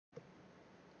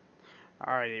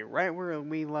Alrighty, right where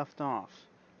we left off.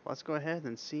 Let's go ahead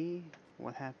and see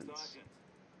what happens. Sergeant,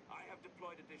 I have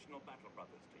deployed additional battle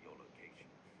brothers to your location.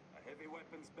 A heavy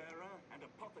weapons bearer and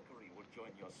apothecary will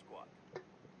join your squad.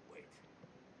 Wait.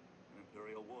 An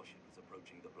Imperial warship is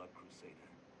approaching the Blood Crusader.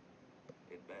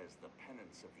 It bears the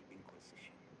penance of the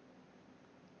Inquisition.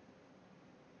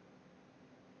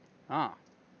 Ah,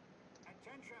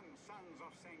 Attention, sons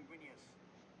of Sanguinius.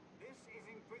 This is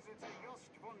Inquisitor Jost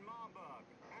von Marburg,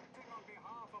 acting on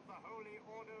behalf of the Holy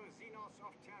Order Xenos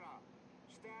of Terra.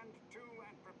 Stand to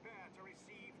and prepare to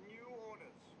receive new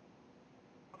orders.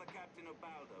 The Captain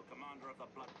Ubaldo, commander of the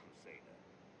Blood Crusader.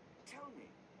 Tell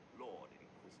me, Lord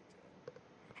Inquisitor,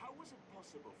 how was it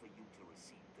possible for you to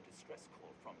receive the distress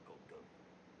call from Golgotha?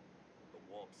 The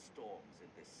warp storms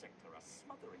in this sector are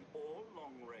smothering all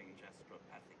long-range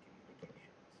astropathic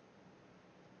communications.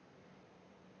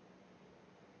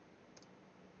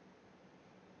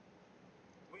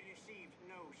 We received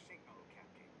no signal,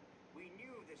 Captain. We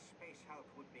knew this space hulk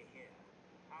would be here.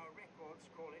 Our records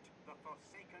call it the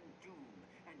Forsaken Doom,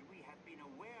 and we have been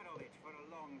aware of it for a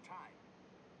long time.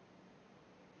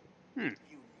 hmm.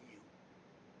 You knew.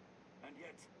 And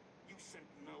yet, you sent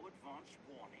no advance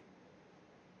warning.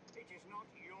 It is not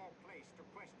your place to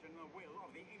question the will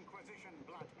of the Inquisition,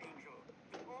 Blood Angel.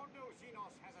 The Ordo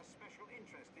Xenos has a special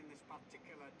interest in this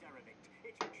particular derelict.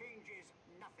 It changes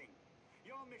nothing.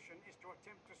 Your mission is to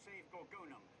attempt to save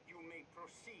Gorgonum. You may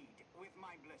proceed with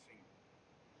my blessing.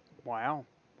 Wow,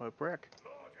 what brick.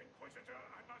 Lord Inquisitor,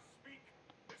 I must speak.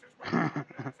 This is Witness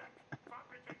Lezek,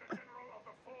 Fabricator General of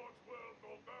the Forge World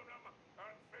Gorgonum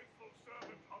and faithful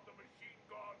servant of the Machine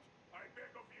Gods. I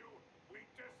beg of you, we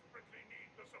desperately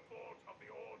need the support of the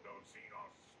Ordo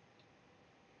Xenos.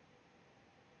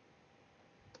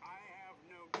 I have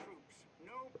no troops,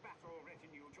 no battle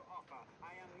retinue to offer.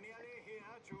 I am merely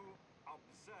here to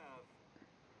observe.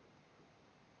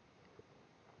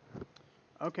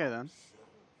 Okay then.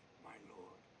 Observe, my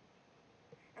lord.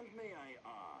 And may I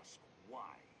ask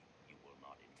why you will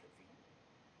not intervene?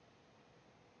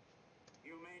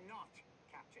 You may not,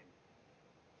 Captain.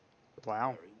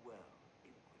 Wow. Very well,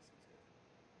 Inquisitor.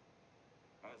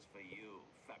 As for you,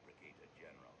 Fabricator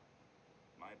General,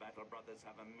 my battle brothers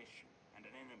have a mission and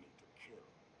an enemy to kill.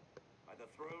 By the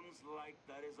throne's light,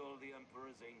 that is all the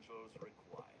Emperor's angels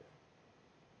require.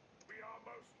 We are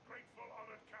most grateful,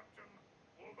 honored Captain.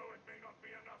 Although it may not be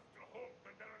enough to halt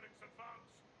the derelict's advance,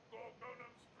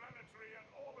 Gorgonum's planetary and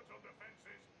orbital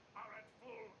defenses are at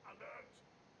full alert.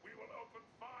 We will open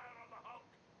fire on the Hulk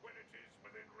when it is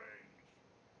within range.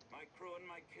 My crew and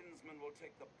my kinsmen will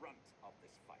take the brunt of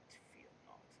this fight, fear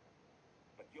not.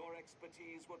 But your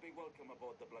expertise will be welcome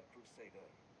aboard the Blood Crusader.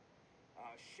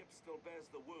 Our ship still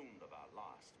bears the wound of our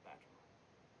last battle.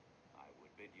 I would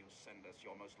bid you send us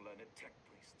your most learned tech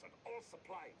priests and all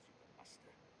supplies you can muster.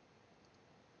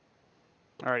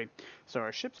 Alrighty, so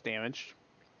our ship's damaged.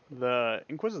 The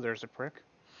Inquisitor's a prick.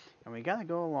 And we gotta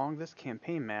go along this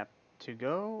campaign map to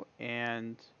go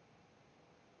and...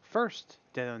 First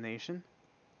detonation.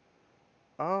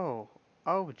 Oh,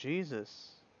 oh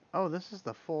Jesus. Oh, this is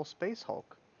the full Space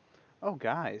Hulk. Oh,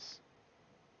 guys.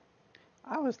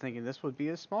 I was thinking this would be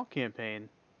a small campaign.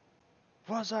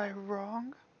 Was I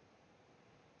wrong?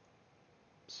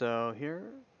 So here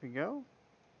we go.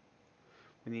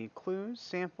 We need clues,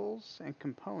 samples, and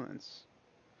components.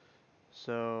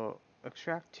 So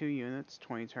extract 2 units,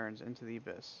 20 turns into the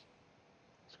abyss.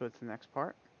 Let's go to the next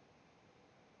part.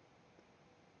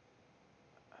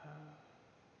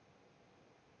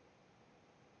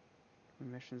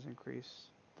 Missions increase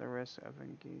the risk of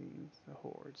engaging the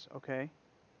hordes. Okay.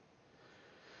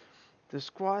 The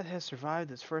squad has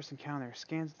survived its first encounter.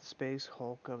 Scans of the space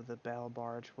hulk of the battle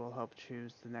barge will help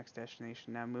choose the next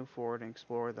destination. Now move forward and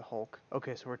explore the hulk.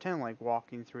 Okay, so we're kind of like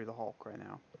walking through the hulk right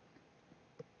now.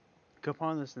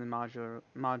 Components and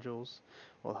modules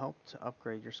will help to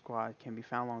upgrade your squad. Can be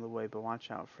found along the way, but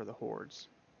watch out for the hordes.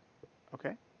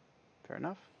 Okay, fair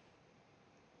enough.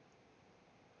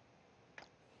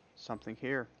 Something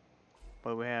here.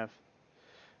 What do we have?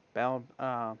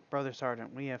 Brother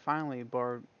Sergeant, we have finally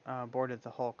boarded the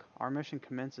Hulk. Our mission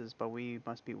commences, but we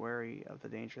must be wary of the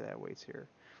danger that awaits here.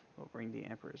 We'll bring the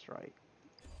Emperor's right.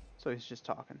 So he's just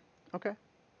talking. Okay.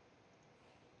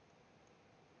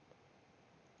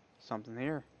 Something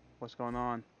here. What's going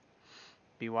on?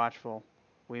 Be watchful.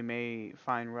 We may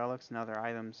find relics and other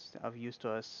items of use to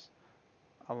us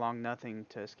along nothing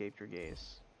to escape your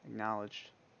gaze. Acknowledged.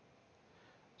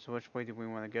 So which way do we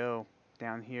want to go?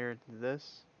 Down here to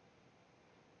this?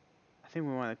 I think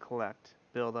we want to collect.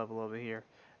 Build up a little bit here.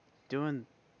 Doing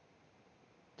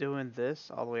this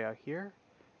all the way out here,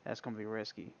 that's going to be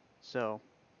risky. So,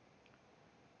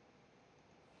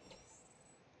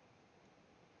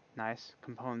 Nice.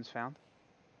 Components found.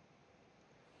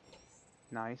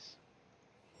 Nice.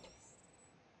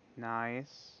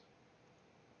 Nice.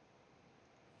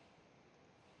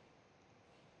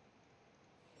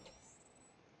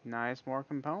 Nice, more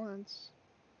components.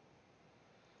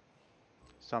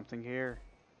 Something here.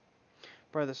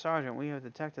 Brother Sergeant, we have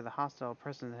detected a hostile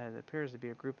presence that appears to be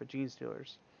a group of gene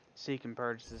stealers. Seek and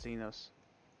purge the Xenos.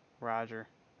 Roger.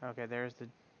 Okay, there's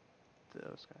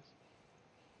those guys.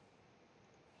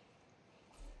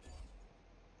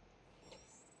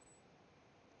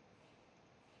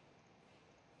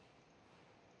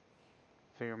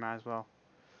 Figure might as well.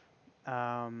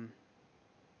 On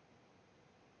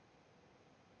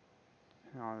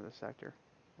to the sector.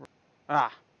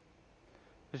 Ah!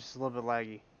 It's just a little bit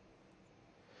laggy.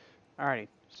 Alrighty,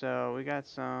 so we got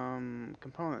some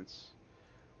components.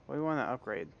 What do we want to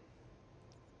upgrade?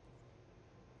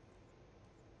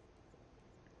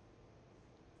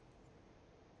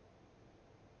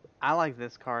 I like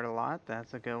this card a lot.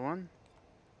 That's a good one.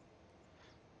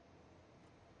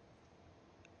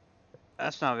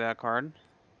 That's not a bad card.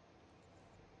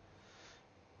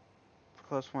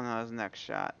 Close one on his next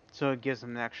shot. So it gives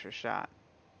him an extra shot.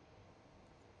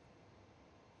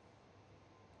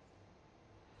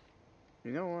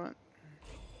 You know what?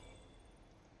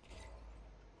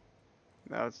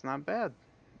 No, it's not bad.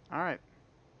 Alright.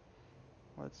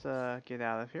 Let's get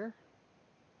out of here.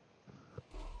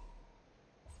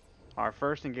 Our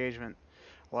first engagement.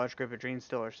 A large group of dream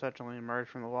stealers suddenly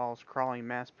emerged from the walls. Crawling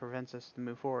mass prevents us to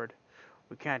move forward.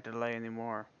 We can't delay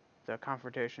anymore. The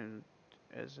confrontation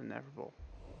is inevitable.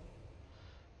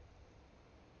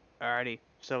 Alrighty,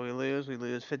 so we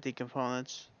lose 50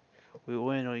 components. We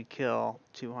win, we kill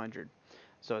 200.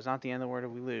 So it's not the end of the world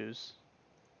if we lose.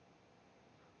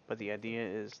 But the idea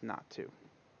is not to.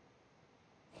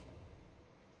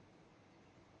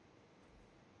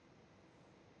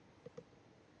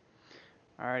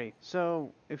 Alrighty,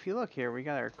 so if you look here, we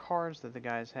got our cards that the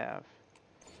guys have.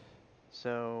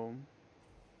 So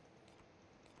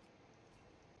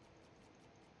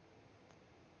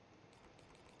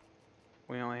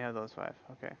we only have those 5.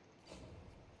 Okay.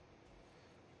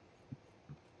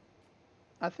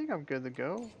 I think I'm good to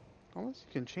go. Unless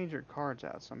you can change your cards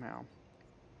out somehow.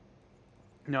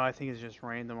 No, I think it's just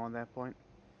random on that point.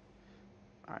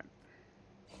 Alright.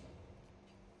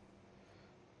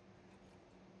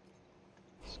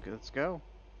 Let's go.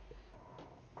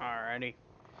 Alrighty.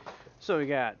 So we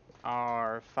got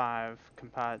our 5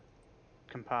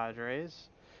 compadres.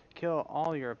 Kill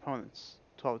all your opponents.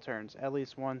 12 turns. At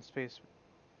least one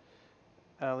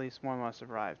must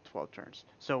survive 12 turns.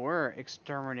 So we're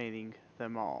exterminating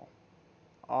them all.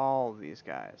 All of these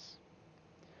guys.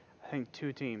 I think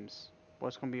 2 teams.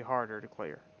 What's going to be harder to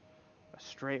clear? A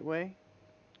straightway?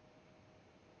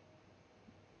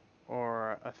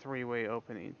 Or a 3-way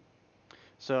opening?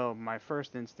 So my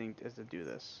first instinct is to do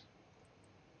this.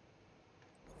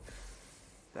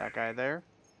 That guy there.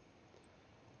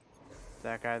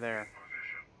 That guy there.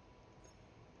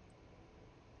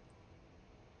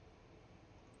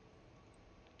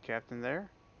 Captain there.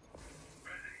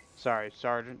 Sorry,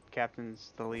 Sergeant.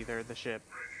 Captain's the leader of the ship.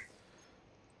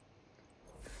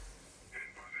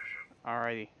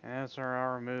 Alrighty, and those are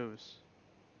our moves.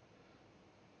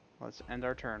 Let's end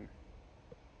our turn.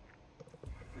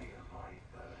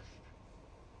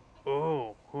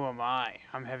 Oh, who am I?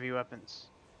 I'm heavy weapons.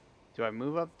 Do I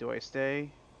move up? Do I stay?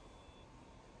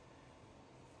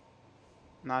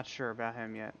 Not sure about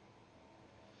him yet.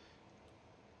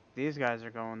 These guys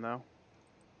are going though.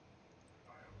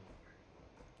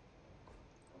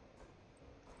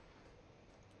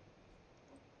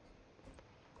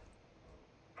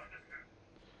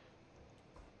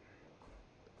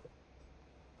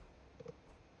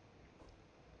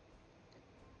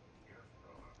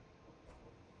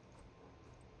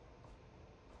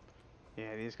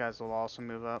 Yeah, these guys will also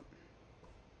move up.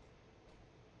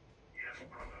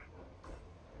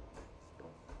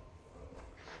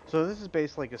 So this is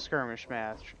basically like a skirmish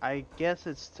match. I guess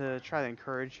it's to try to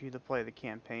encourage you to play the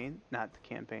campaign. Not the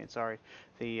campaign, sorry.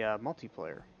 The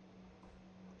multiplayer.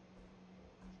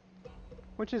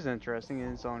 Which is interesting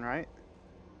in its own right.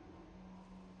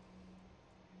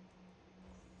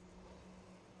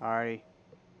 Alrighty.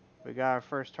 We got our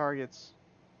first targets.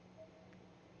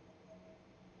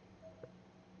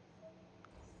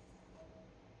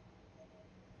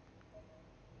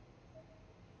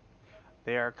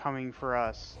 They are coming for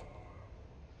us.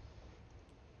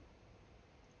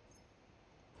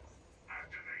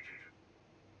 Activated.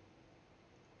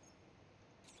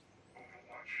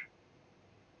 Overwatch.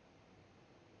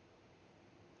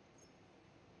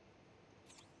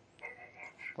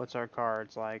 What's our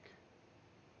cards like?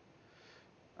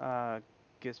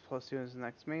 Gets +2 in his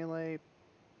next melee.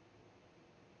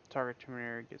 Target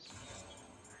Terminator gets...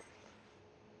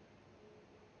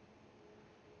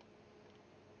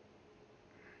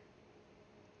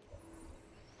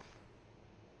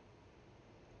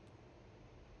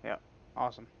 Yeah,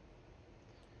 awesome.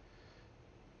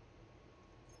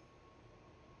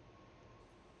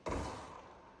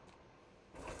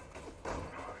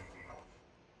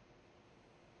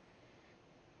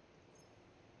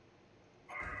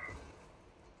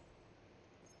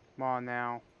 Come on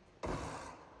now.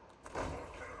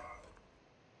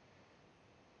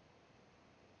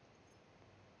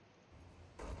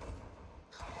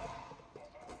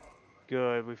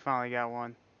 Good, we finally got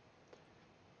one.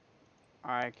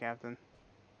 Alright, Captain.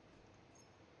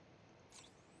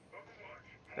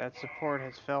 That support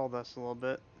has failed us a little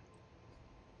bit.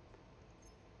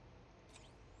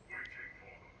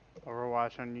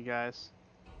 Overwatch on you guys.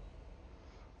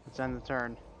 Let's end the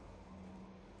turn.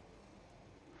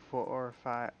 4 or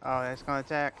 5. Oh, that's gonna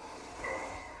attack.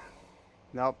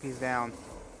 Nope, he's down.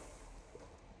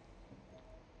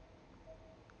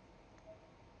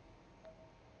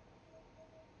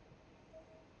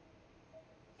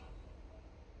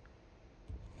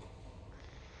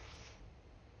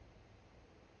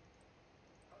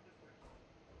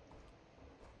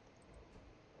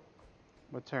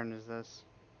 What turn is this?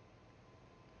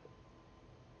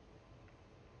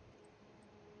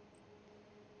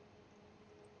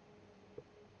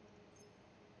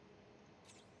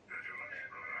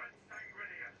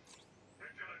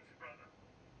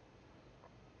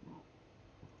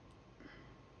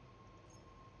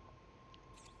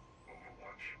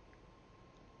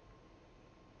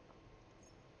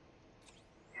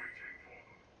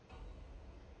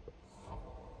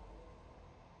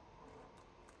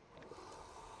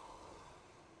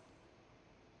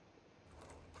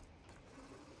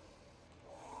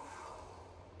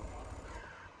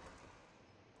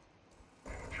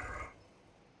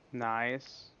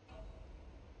 Nice.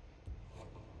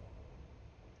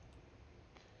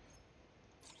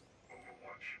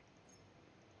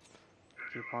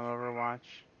 Keep on Overwatch.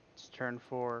 It's turn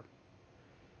 4.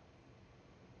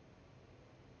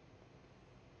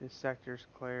 This sector's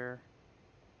clear.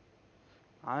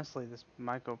 Honestly, this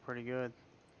might go pretty good.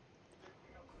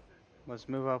 Let's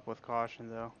move up with caution,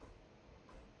 though.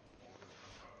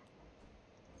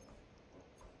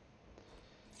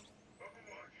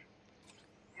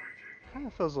 Kind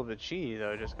of feels a little bit cheaty,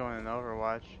 though, just going in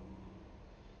Overwatch.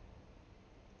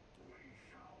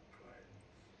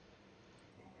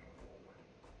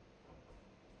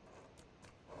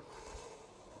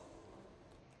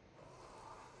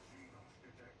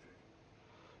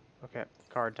 Okay,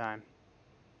 card time.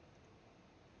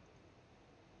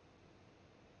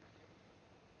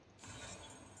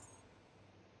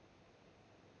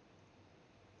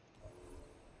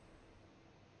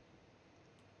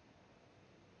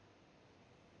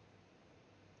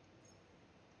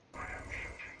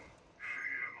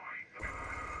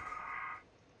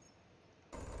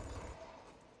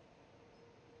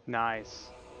 Nice.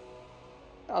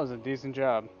 That was a decent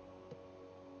job.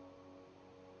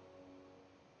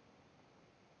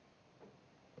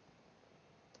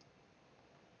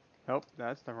 Nope,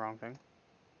 that's the wrong thing.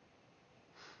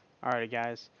 Alrighty,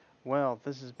 guys. Well,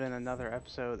 this has been another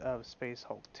episode of Space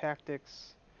Hulk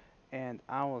Tactics, and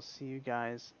I will see you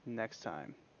guys next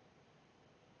time.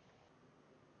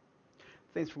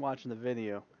 Thanks for watching the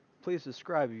video. Please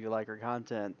subscribe if you like our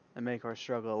content and make our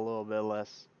struggle a little bit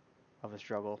less of a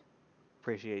struggle.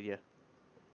 Appreciate you.